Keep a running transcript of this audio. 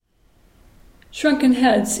Shrunken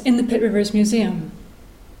heads in the Pitt Rivers Museum.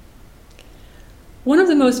 One of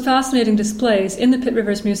the most fascinating displays in the Pitt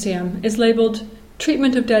Rivers Museum is labeled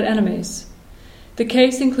Treatment of Dead Enemies. The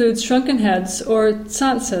case includes shrunken heads, or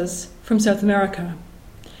tsantsas, from South America.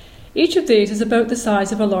 Each of these is about the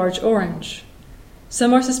size of a large orange.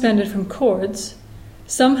 Some are suspended from cords.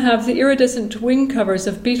 Some have the iridescent wing covers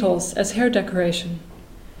of beetles as hair decoration.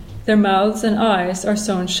 Their mouths and eyes are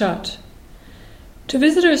sewn shut. To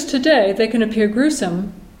visitors today, they can appear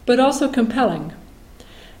gruesome, but also compelling.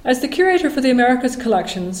 As the curator for the Americas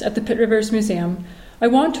collections at the Pitt Rivers Museum, I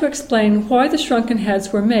want to explain why the shrunken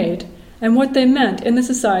heads were made and what they meant in the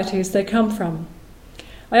societies they come from.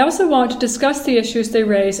 I also want to discuss the issues they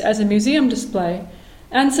raise as a museum display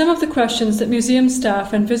and some of the questions that museum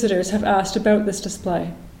staff and visitors have asked about this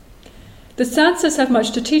display. The tsantsas have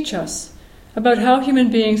much to teach us about how human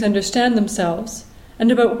beings understand themselves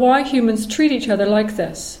and about why humans treat each other like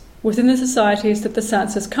this within the societies that the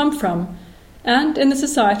tsantsas come from and in the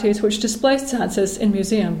societies which display tsantsas in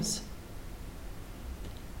museums.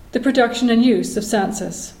 The production and use of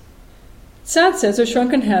tsantsas. Tsantsas, or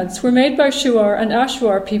shrunken heads, were made by Shuar and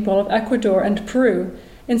Ashuar people of Ecuador and Peru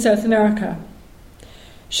in South America.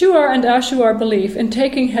 Shuar and Ashuar belief in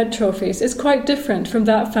taking head trophies is quite different from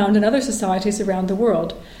that found in other societies around the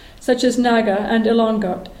world, such as Naga and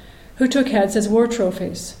Ilongot, who took heads as war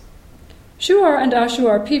trophies. Shuar and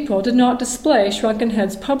Ashuar people did not display shrunken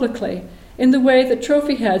heads publicly in the way that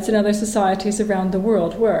trophy heads in other societies around the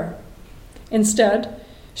world were. Instead,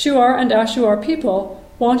 Shuar and Ashuar people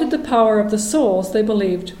wanted the power of the souls they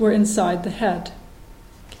believed were inside the head.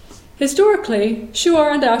 Historically,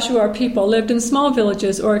 Shuar and Ashuar people lived in small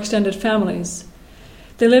villages or extended families.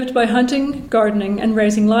 They lived by hunting, gardening, and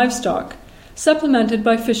raising livestock, supplemented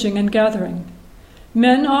by fishing and gathering.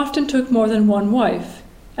 Men often took more than one wife,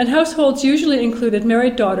 and households usually included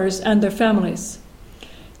married daughters and their families.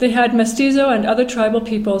 They had mestizo and other tribal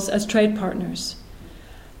peoples as trade partners.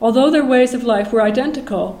 Although their ways of life were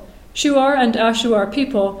identical, Shuar and Ashuar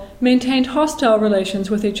people maintained hostile relations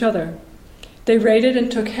with each other. They raided and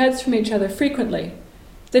took heads from each other frequently.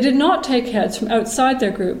 They did not take heads from outside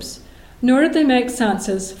their groups, nor did they make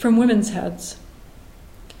tsantsas from women's heads.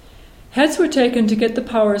 Heads were taken to get the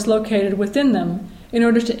powers located within them in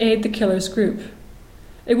order to aid the killer's group.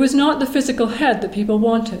 It was not the physical head that people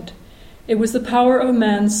wanted. It was the power of a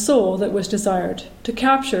man's soul that was desired, to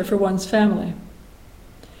capture for one's family.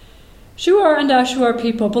 Shuar and Ashuar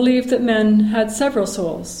people believed that men had several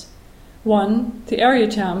souls. One, the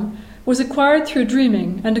Aryatam, was acquired through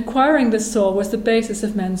dreaming, and acquiring this soul was the basis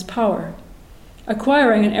of men's power.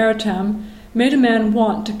 Acquiring an Aryatam made a man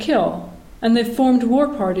want to kill, and they formed war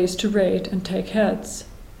parties to raid and take heads.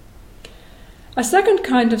 A second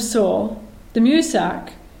kind of soul, the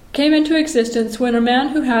Musak, came into existence when a man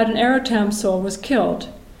who had an Aryatam soul was killed.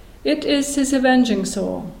 It is his avenging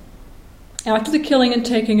soul. After the killing and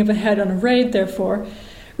taking of a head on a raid, therefore,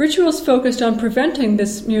 rituals focused on preventing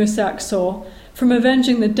this Musak soul from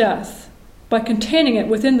avenging the death by containing it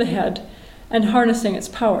within the head and harnessing its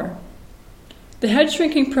power. The head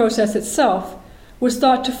shrinking process itself was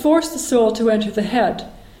thought to force the soul to enter the head,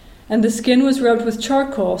 and the skin was rubbed with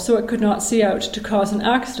charcoal so it could not see out to cause an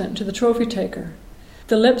accident to the trophy taker.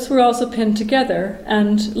 The lips were also pinned together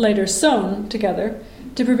and later sewn together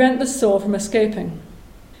to prevent the soul from escaping.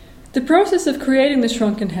 The process of creating the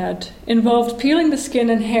shrunken head involved peeling the skin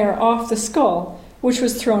and hair off the skull, which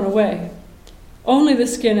was thrown away. Only the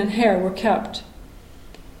skin and hair were kept.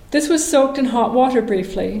 This was soaked in hot water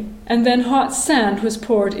briefly, and then hot sand was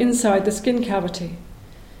poured inside the skin cavity.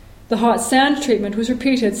 The hot sand treatment was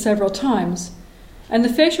repeated several times, and the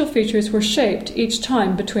facial features were shaped each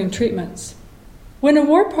time between treatments. When a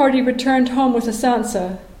war party returned home with a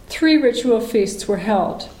tsantsa, 3 ritual feasts were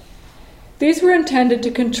held. These were intended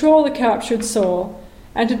to control the captured soul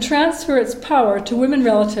and to transfer its power to women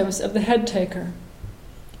relatives of the head taker.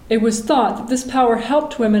 It was thought that this power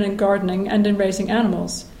helped women in gardening and in raising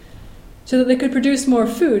animals, so that they could produce more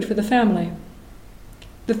food for the family.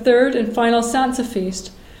 The third and final tsantsa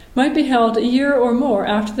feast might be held a year or more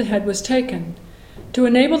after the head was taken, to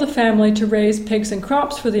enable the family to raise pigs and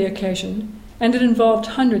crops for the occasion, and it involved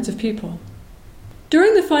hundreds of people.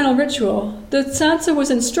 During the final ritual, the tsantsa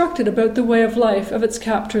was instructed about the way of life of its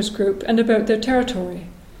captors' group and about their territory.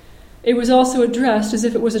 It was also addressed as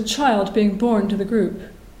if it was a child being born to the group.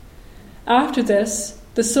 After this,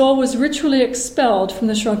 the soul was ritually expelled from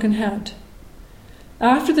the shrunken head.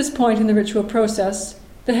 After this point in the ritual process,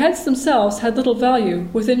 the heads themselves had little value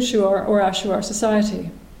within Shuar or Ashuar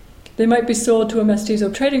society. They might be sold to a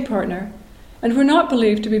mestizo trading partner, and were not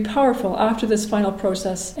believed to be powerful after this final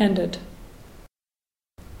process ended.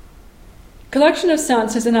 Collection of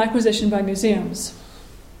seances and acquisition by museums.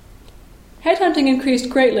 Headhunting increased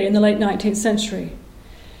greatly in the late 19th century.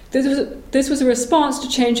 This was a response to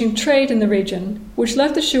changing trade in the region, which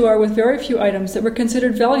left the Shuar with very few items that were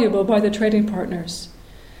considered valuable by their trading partners.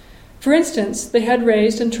 For instance, they had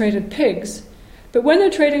raised and traded pigs, but when their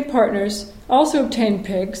trading partners also obtained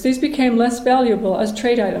pigs, these became less valuable as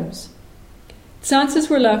trade items. Seances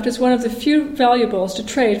were left as one of the few valuables to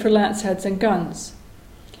trade for lance heads and guns.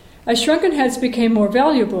 As shrunken heads became more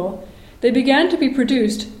valuable, they began to be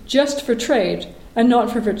produced just for trade and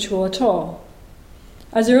not for ritual at all.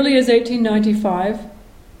 As early as 1895,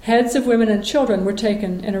 heads of women and children were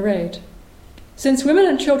taken in a raid. Since women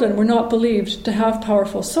and children were not believed to have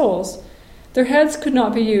powerful souls, their heads could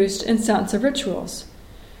not be used in seance rituals,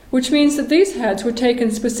 which means that these heads were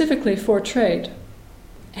taken specifically for trade.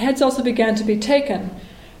 Heads also began to be taken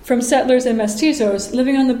from settlers and mestizos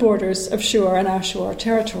living on the borders of Shuar and Ashuar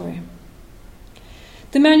territory.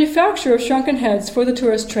 The manufacture of shrunken heads for the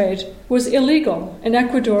tourist trade was illegal in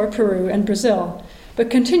Ecuador, Peru, and Brazil, but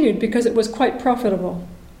continued because it was quite profitable.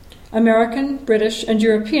 American, British, and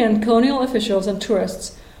European colonial officials and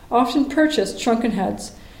tourists often purchased shrunken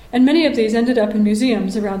heads, and many of these ended up in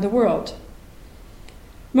museums around the world.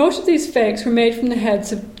 Most of these fakes were made from the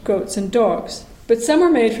heads of goats and dogs, but some were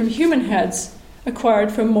made from human heads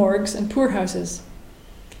acquired from morgues and poorhouses.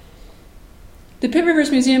 The Pitt Rivers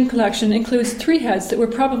Museum collection includes 3 heads that were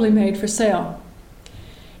probably made for sale.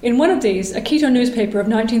 In one of these, a Quito newspaper of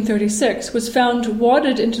 1936 was found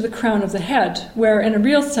wadded into the crown of the head, where in a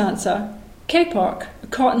real sansa, kapok, a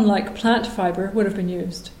cotton-like plant fibre, would have been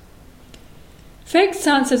used. Fake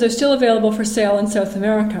sansas are still available for sale in South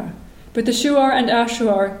America, but the Shuar and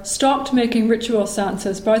Ashuar stopped making ritual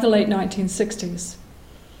sansas by the late 1960s.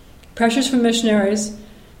 Pressures from missionaries,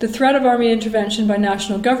 the threat of army intervention by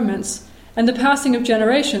national governments, and the passing of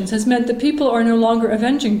generations has meant that people are no longer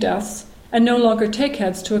avenging deaths and no longer take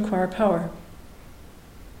heads to acquire power.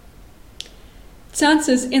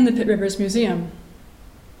 Seances in the Pitt Rivers Museum.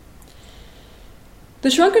 The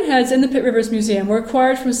shrunken heads in the Pitt Rivers Museum were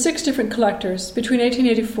acquired from 6 different collectors between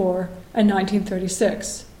 1884 and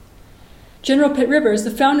 1936. General Pitt Rivers,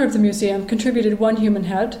 the founder of the museum, contributed 1 human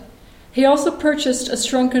head. He also purchased a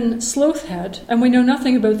shrunken sloth head, and we know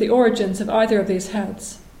nothing about the origins of either of these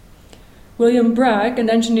heads. William Bragg, an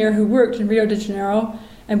engineer who worked in Rio de Janeiro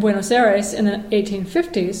and Buenos Aires in the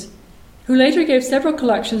 1850s, who later gave several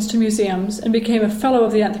collections to museums and became a Fellow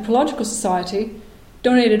of the Anthropological Society,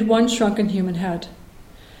 donated 1 shrunken human head.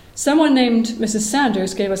 Someone named Mrs.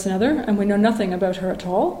 Sanders gave us another, and we know nothing about her at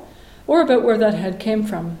all, or about where that head came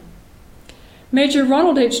from. Major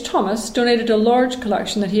Ronald H. Thomas donated a large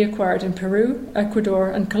collection that he acquired in Peru, Ecuador,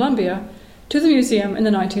 and Colombia to the museum in the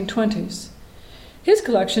 1920s. His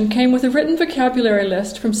collection came with a written vocabulary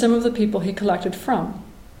list from some of the people he collected from.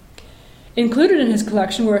 Included in his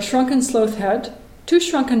collection were a shrunken sloth head, 2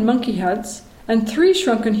 shrunken monkey heads, and 3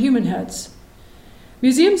 shrunken human heads.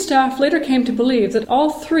 Museum staff later came to believe that all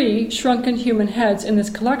 3 shrunken human heads in this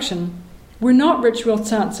collection were not ritual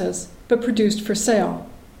seances, but produced for sale.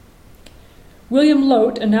 William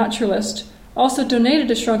Lote, a naturalist, also donated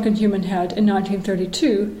a shrunken human head in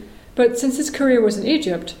 1932, but since his career was in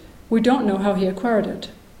Egypt, we don't know how he acquired it.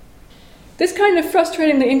 This kind of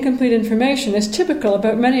frustratingly incomplete information is typical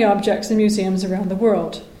about many objects in museums around the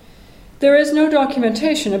world. There is no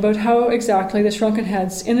documentation about how exactly the shrunken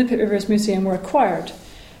heads in the Pitt Rivers Museum were acquired,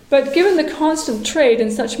 but given the constant trade in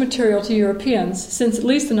such material to Europeans since at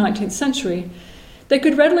least the 19th century, they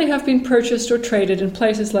could readily have been purchased or traded in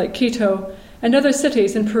places like Quito and other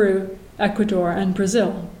cities in Peru, Ecuador, and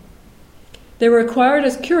Brazil. They were acquired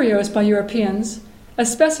as curios by Europeans,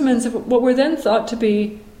 as specimens of what were then thought to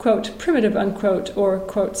be, quote, primitive, unquote, or,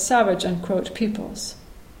 quote, savage, unquote, peoples.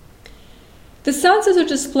 The seances are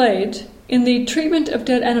displayed in the Treatment of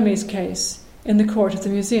Dead Enemies case in the court of the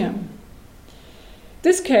museum.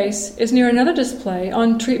 This case is near another display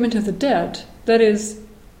on treatment of the dead, that is,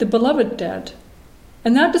 the beloved dead,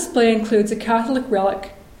 and that display includes a Catholic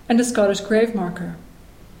relic and a Scottish grave marker.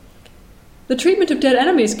 The Treatment of Dead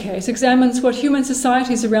Enemies case examines what human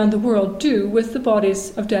societies around the world do with the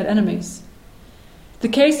bodies of dead enemies. The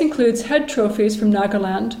case includes head trophies from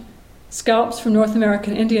Nagaland, scalps from North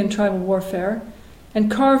American Indian tribal warfare,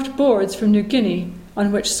 and carved boards from New Guinea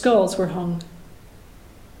on which skulls were hung.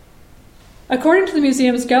 According to the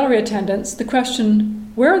museum's gallery attendants, the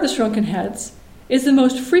question, "Where are the shrunken heads?" is the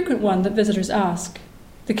most frequent one that visitors ask.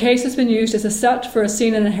 The case has been used as a set for a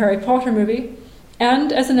scene in a Harry Potter movie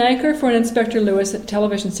and as an anchor for an Inspector Lewis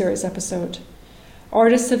television series episode.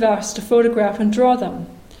 Artists have asked to photograph and draw them.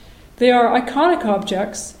 They are iconic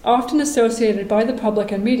objects, often associated by the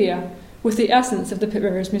public and media with the essence of the Pitt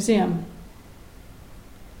Rivers Museum.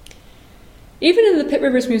 Even in the Pitt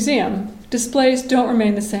Rivers Museum, displays don't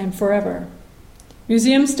remain the same forever.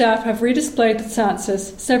 Museum staff have redisplayed the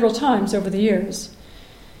census several times over the years.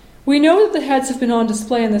 We know that the heads have been on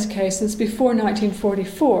display in this case since before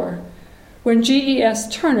 1944, when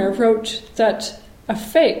G.E.S. Turner wrote that a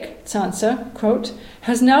fake censa, quote,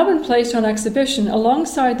 has now been placed on exhibition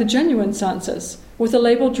alongside the genuine census, with a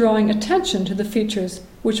label drawing attention to the features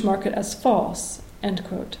which mark it as false, end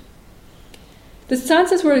quote. The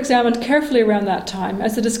census were examined carefully around that time,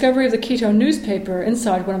 as the discovery of the Quito newspaper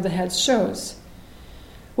inside one of the heads shows.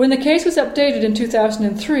 When the case was updated in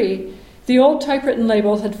 2003, the old typewritten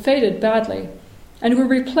labels had faded badly and were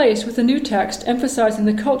replaced with a new text emphasizing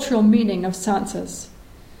the cultural meaning of census.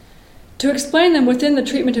 To explain them within the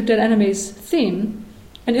treatment of dead enemies theme,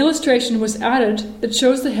 an illustration was added that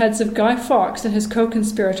shows the heads of Guy Fawkes and his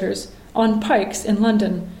co-conspirators on pikes in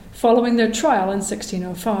London following their trial in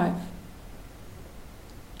 1605.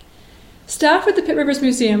 Staff at the Pitt Rivers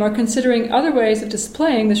Museum are considering other ways of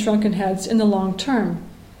displaying the shrunken heads in the long term,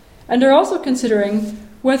 and are also considering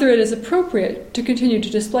whether it is appropriate to continue to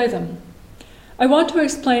display them. I want to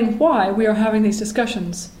explain why we are having these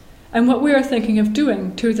discussions and what we are thinking of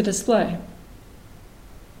doing to the display.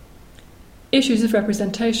 Issues of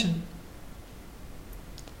representation.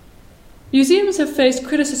 Museums have faced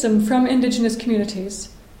criticism from Indigenous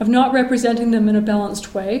communities of not representing them in a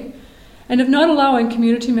balanced way and of not allowing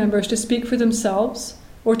community members to speak for themselves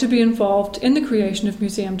or to be involved in the creation of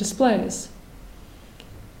museum displays.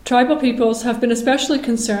 Tribal peoples have been especially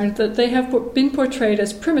concerned that they have been portrayed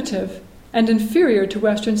as primitive and inferior to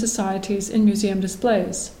Western societies in museum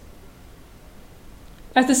displays.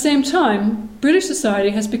 At the same time, British society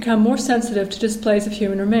has become more sensitive to displays of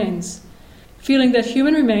human remains, feeling that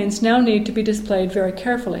human remains now need to be displayed very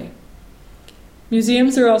carefully.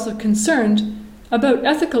 Museums are also concerned about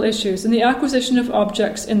ethical issues in the acquisition of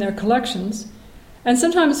objects in their collections, and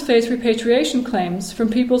sometimes face repatriation claims from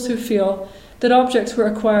peoples who feel that objects were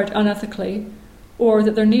acquired unethically or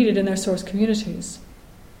that they're needed in their source communities.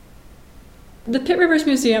 The Pitt Rivers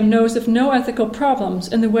Museum knows of no ethical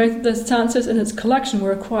problems in the way that the census and its collection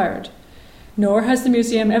were acquired, nor has the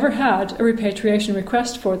museum ever had a repatriation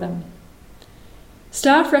request for them.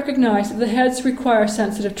 Staff recognize that the heads require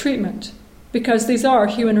sensitive treatment, because these are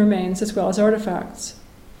human remains as well as artifacts.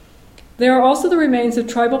 They are also the remains of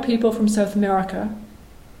tribal people from South America,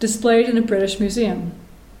 displayed in a British museum.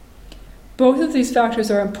 Both of these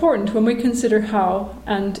factors are important when we consider how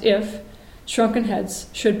and if shrunken heads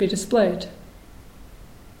should be displayed.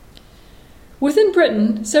 Within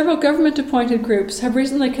Britain, several government-appointed groups have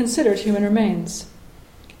recently considered human remains.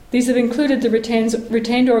 These have included the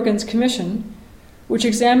Retained Organs Commission, which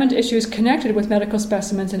examined issues connected with medical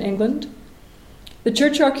specimens in England, the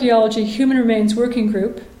Church Archaeology Human Remains Working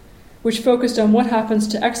Group, which focused on what happens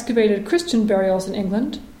to excavated Christian burials in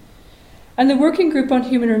England, and the Working Group on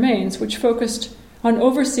Human Remains, which focused on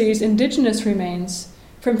overseas indigenous remains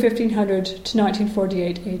from 1500 to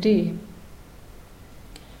 1948 AD.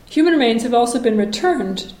 Human remains have also been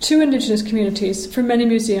returned to indigenous communities from many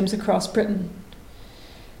museums across Britain.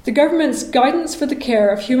 The government's Guidance for the Care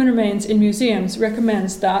of Human Remains in Museums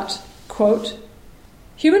recommends that, quote,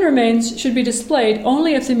 human remains should be displayed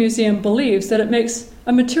only if the museum believes that it makes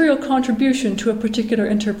a material contribution to a particular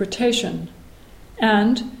interpretation,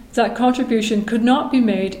 and that contribution could not be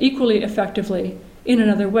made equally effectively in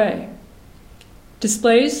another way.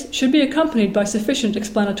 Displays should be accompanied by sufficient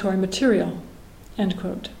explanatory material, end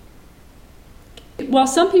quote. While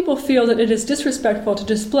some people feel that it is disrespectful to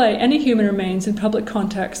display any human remains in public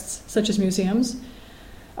contexts, such as museums,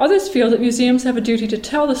 others feel that museums have a duty to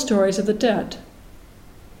tell the stories of the dead.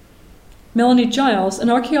 Melanie Giles,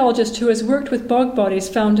 an archaeologist who has worked with bog bodies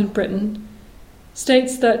found in Britain,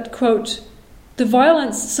 states that, quote, the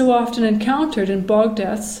violence so often encountered in bog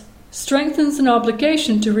deaths strengthens an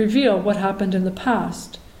obligation to reveal what happened in the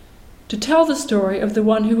past, to tell the story of the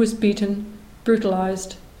one who was beaten,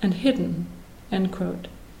 brutalized, and hidden, end quote.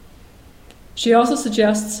 She also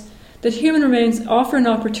suggests that human remains offer an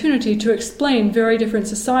opportunity to explain very different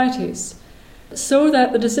societies, so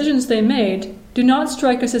that the decisions they made do not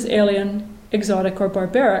strike us as alien, exotic, or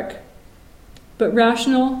barbaric, but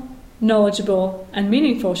rational, knowledgeable, and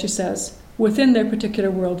meaningful, she says, within their particular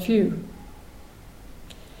worldview.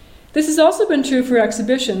 This has also been true for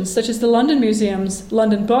exhibitions such as the London Museum's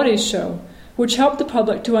London Bodies Show, which helped the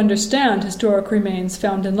public to understand historic remains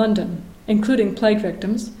found in London, including plague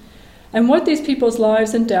victims, and what these people's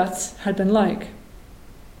lives and deaths had been like.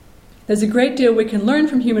 There's a great deal we can learn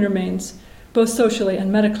from human remains, both socially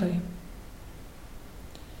and medically.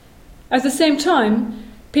 At the same time,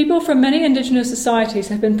 People from many indigenous societies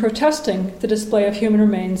have been protesting the display of human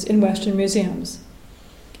remains in Western museums.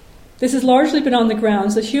 This has largely been on the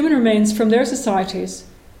grounds that human remains from their societies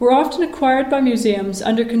were often acquired by museums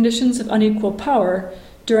under conditions of unequal power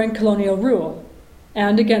during colonial rule,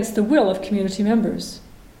 and against the will of community members.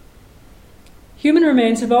 Human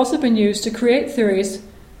remains have also been used to create theories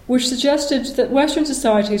which suggested that Western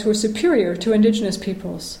societies were superior to indigenous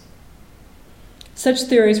peoples. Such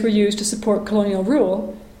theories were used to support colonial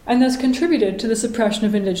rule and thus contributed to the suppression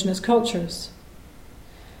of indigenous cultures.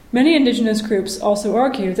 Many indigenous groups also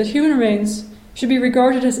argue that human remains should be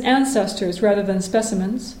regarded as ancestors rather than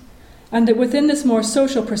specimens, and that within this more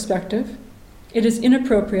social perspective, it is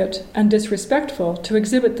inappropriate and disrespectful to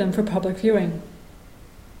exhibit them for public viewing.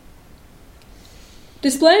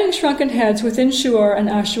 Displaying shrunken heads within Shuar and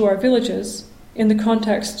Ashuar villages, in the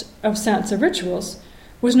context of Sansa rituals,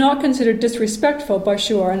 was not considered disrespectful by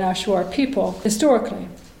Shuar and Ashuar people historically.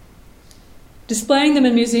 Displaying them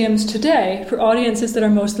in museums today for audiences that are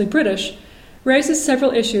mostly British raises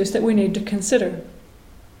several issues that we need to consider.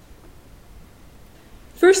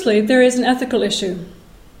 Firstly, there is an ethical issue.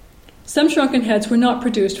 Some shrunken heads were not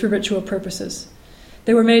produced for ritual purposes.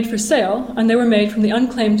 They were made for sale, and they were made from the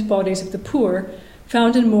unclaimed bodies of the poor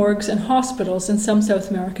found in morgues and hospitals in some South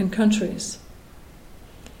American countries.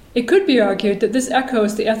 It could be argued that this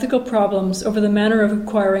echoes the ethical problems over the manner of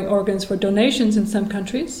acquiring organs for donations in some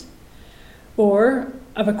countries, or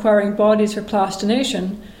of acquiring bodies for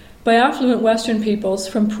plastination by affluent Western peoples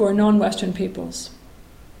from poor non-Western peoples.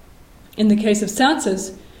 In the case of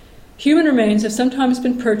Sansas, human remains have sometimes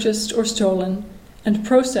been purchased or stolen and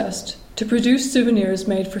processed to produce souvenirs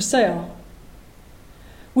made for sale.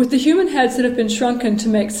 With the human heads that have been shrunken to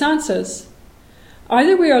make Sansas,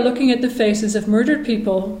 either we are looking at the faces of murdered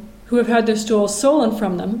people who have had their souls stolen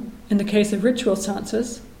from them, in the case of ritual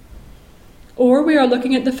Sansas, or we are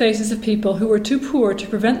looking at the faces of people who were too poor to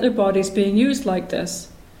prevent their bodies being used like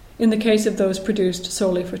this, in the case of those produced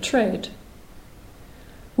solely for trade.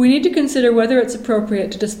 We need to consider whether it's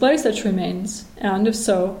appropriate to display such remains, and, if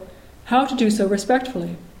so, how to do so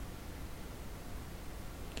respectfully.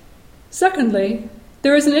 Secondly,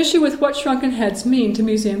 there is an issue with what shrunken heads mean to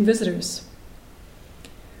museum visitors.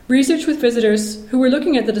 Research with visitors who were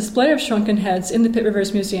looking at the display of shrunken heads in the Pitt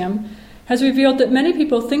Rivers Museum has revealed that many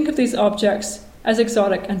people think of these objects as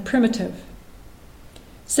exotic and primitive.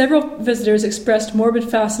 Several visitors expressed morbid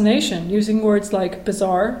fascination using words like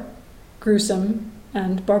bizarre, gruesome,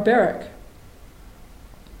 and barbaric.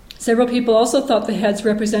 Several people also thought the heads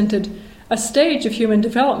represented a stage of human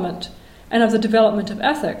development and of the development of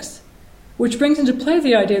ethics, which brings into play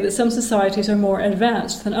the idea that some societies are more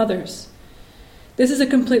advanced than others. This is a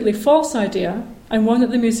completely false idea, and one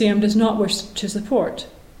that the museum does not wish to support.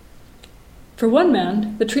 For one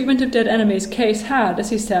man, the treatment of dead enemies case had,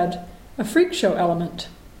 as he said, a freak show element.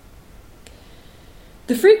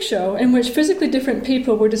 The freak show, in which physically different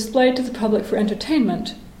people were displayed to the public for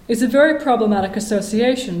entertainment, is a very problematic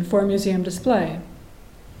association for a museum display.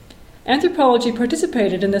 Anthropology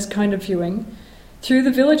participated in this kind of viewing through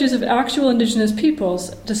the villages of actual indigenous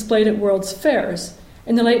peoples displayed at World's Fairs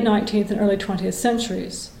in the late 19th and early 20th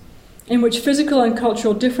centuries, in which physical and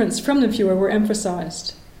cultural difference from the viewer were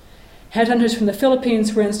emphasized. Headhunters from the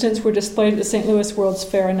Philippines, for instance, were displayed at the St. Louis World's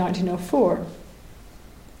Fair in 1904.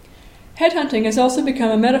 Headhunting has also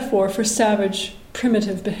become a metaphor for savage,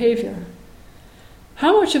 primitive behavior.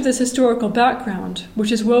 How much of this historical background,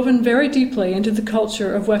 which is woven very deeply into the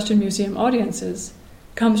culture of Western museum audiences,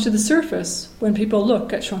 comes to the surface when people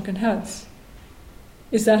look at shrunken heads?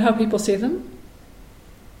 Is that how people see them?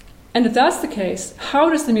 And if that's the case, how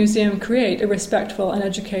does the museum create a respectful and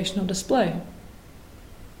educational display?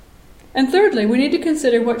 And thirdly, we need to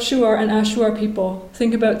consider what Shuar and Ashuar people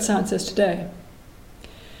think about Sansas today.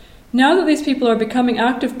 Now that these people are becoming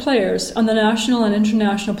active players on the national and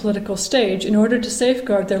international political stage in order to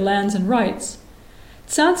safeguard their lands and rights,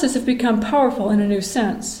 Sansas have become powerful in a new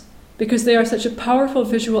sense, because they are such a powerful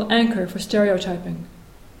visual anchor for stereotyping.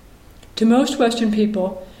 To most Western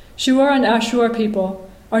people, Shuar and Ashuar people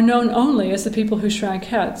are known only as the people who shrank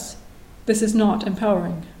heads. This is not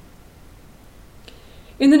empowering.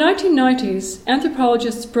 In the 1990s,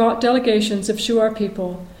 anthropologists brought delegations of Shuar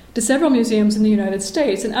people to several museums in the United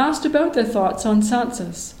States and asked about their thoughts on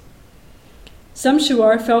Sansas. Some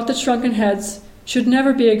Shuar felt that shrunken heads should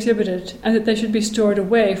never be exhibited and that they should be stored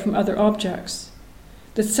away from other objects.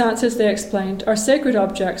 The Sansas, they explained, are sacred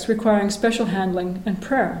objects requiring special handling and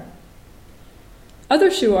prayer.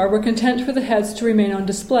 Other Shuar were content for the heads to remain on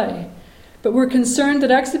display, but were concerned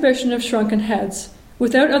that exhibition of shrunken heads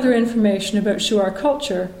without other information about Shuar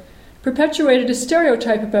culture perpetuated a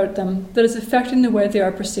stereotype about them that is affecting the way they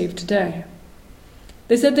are perceived today.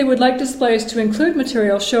 They said they would like displays to include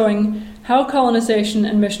material showing how colonization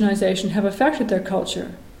and missionization have affected their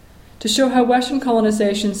culture, to show how Western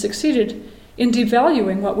colonization succeeded in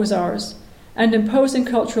devaluing what was ours and imposing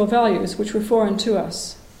cultural values which were foreign to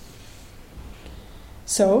us.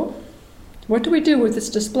 So, what do we do with this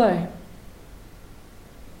display?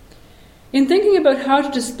 In thinking about how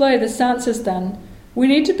to display the census, then, we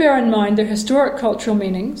need to bear in mind their historic cultural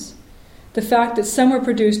meanings, the fact that some were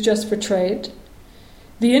produced just for trade,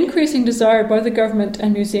 the increasing desire by the government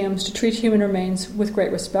and museums to treat human remains with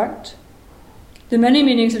great respect, the many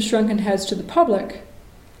meanings of shrunken heads to the public,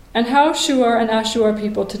 and how Shuar and Ashuar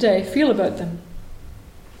people today feel about them.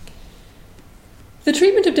 The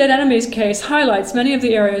treatment of dead enemies case highlights many of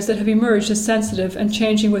the areas that have emerged as sensitive and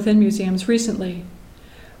changing within museums recently.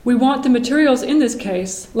 We want the materials in this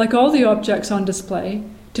case, like all the objects on display,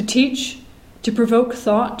 to teach, to provoke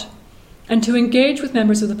thought, and to engage with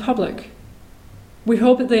members of the public. We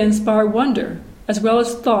hope that they inspire wonder, as well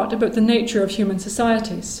as thought about the nature of human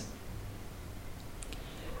societies.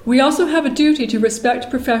 We also have a duty to respect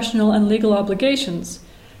professional and legal obligations,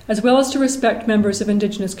 as well as to respect members of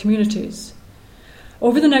Indigenous communities.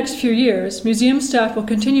 Over the next few years, museum staff will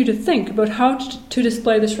continue to think about how to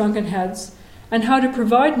display the shrunken heads and how to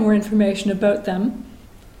provide more information about them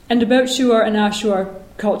and about Shuar and Ashuar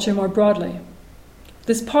culture more broadly.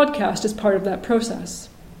 This podcast is part of that process.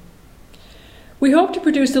 We hope to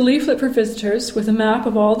produce a leaflet for visitors with a map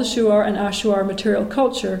of all the Shuar and Ashuar material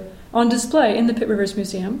culture on display in the Pitt Rivers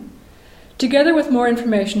Museum, together with more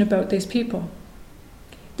information about these people.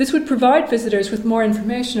 This would provide visitors with more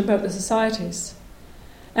information about the societies.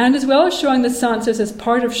 And as well as showing the census as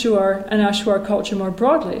part of Shuar and Ashuar culture more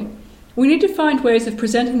broadly, we need to find ways of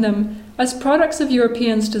presenting them as products of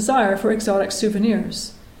Europeans' desire for exotic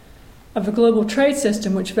souvenirs, of a global trade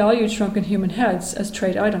system which valued shrunken human heads as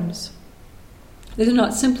trade items. These are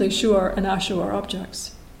not simply Shuar and Ashuar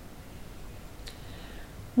objects.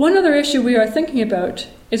 One other issue we are thinking about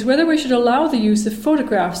is whether we should allow the use of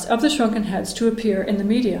photographs of the shrunken heads to appear in the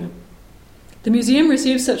media. The museum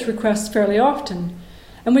receives such requests fairly often,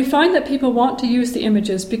 and we find that people want to use the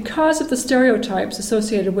images because of the stereotypes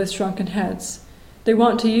associated with shrunken heads. They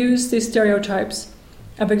want to use these stereotypes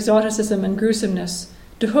of exoticism and gruesomeness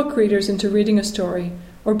to hook readers into reading a story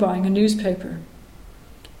or buying a newspaper.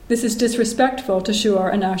 This is disrespectful to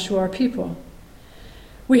Shuar and Ashuar people.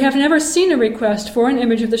 We have never seen a request for an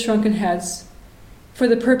image of the shrunken heads for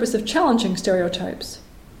the purpose of challenging stereotypes.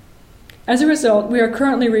 As a result, we are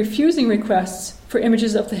currently refusing requests for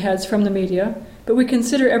images of the heads from the media, but we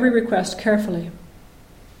consider every request carefully.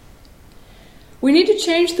 We need to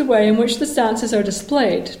change the way in which the census are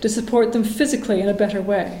displayed to support them physically in a better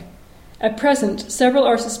way. At present, several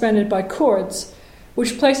are suspended by cords,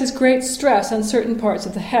 which places great stress on certain parts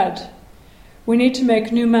of the head. We need to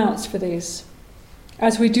make new mounts for these.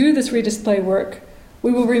 As we do this redisplay work,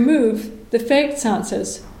 we will remove the faked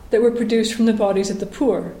census that were produced from the bodies of the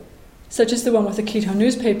poor, such as the one with the Quito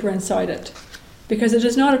newspaper inside it, because it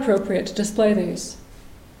is not appropriate to display these.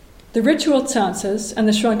 The ritual census and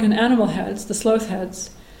the shrunken animal heads, the sloth heads,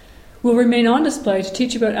 will remain on display to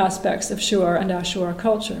teach about aspects of Shuar and Ashuar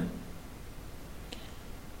culture.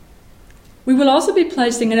 We will also be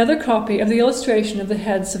placing another copy of the illustration of the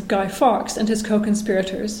heads of Guy Fawkes and his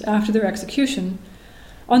co-conspirators after their execution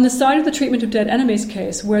on the side of the treatment of dead enemies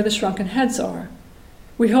case where the shrunken heads are.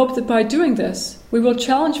 We hope that by doing this, we will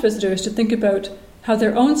challenge visitors to think about how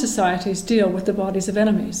their own societies deal with the bodies of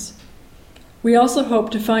enemies. We also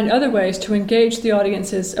hope to find other ways to engage the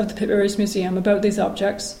audiences of the Pitt Rivers Museum about these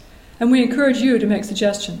objects, and we encourage you to make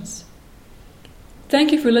suggestions.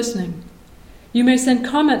 Thank you for listening. You may send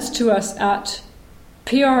comments to us at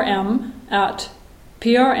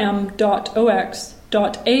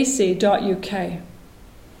prm@prm.ox.ac.uk.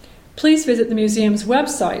 Please visit the museum's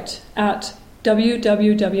website at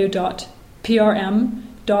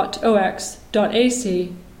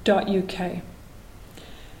www.prm.ox.ac.uk.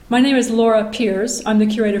 My name is Laura Peers. I'm the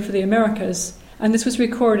curator for the Americas, and this was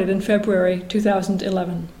recorded in February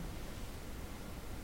 2011.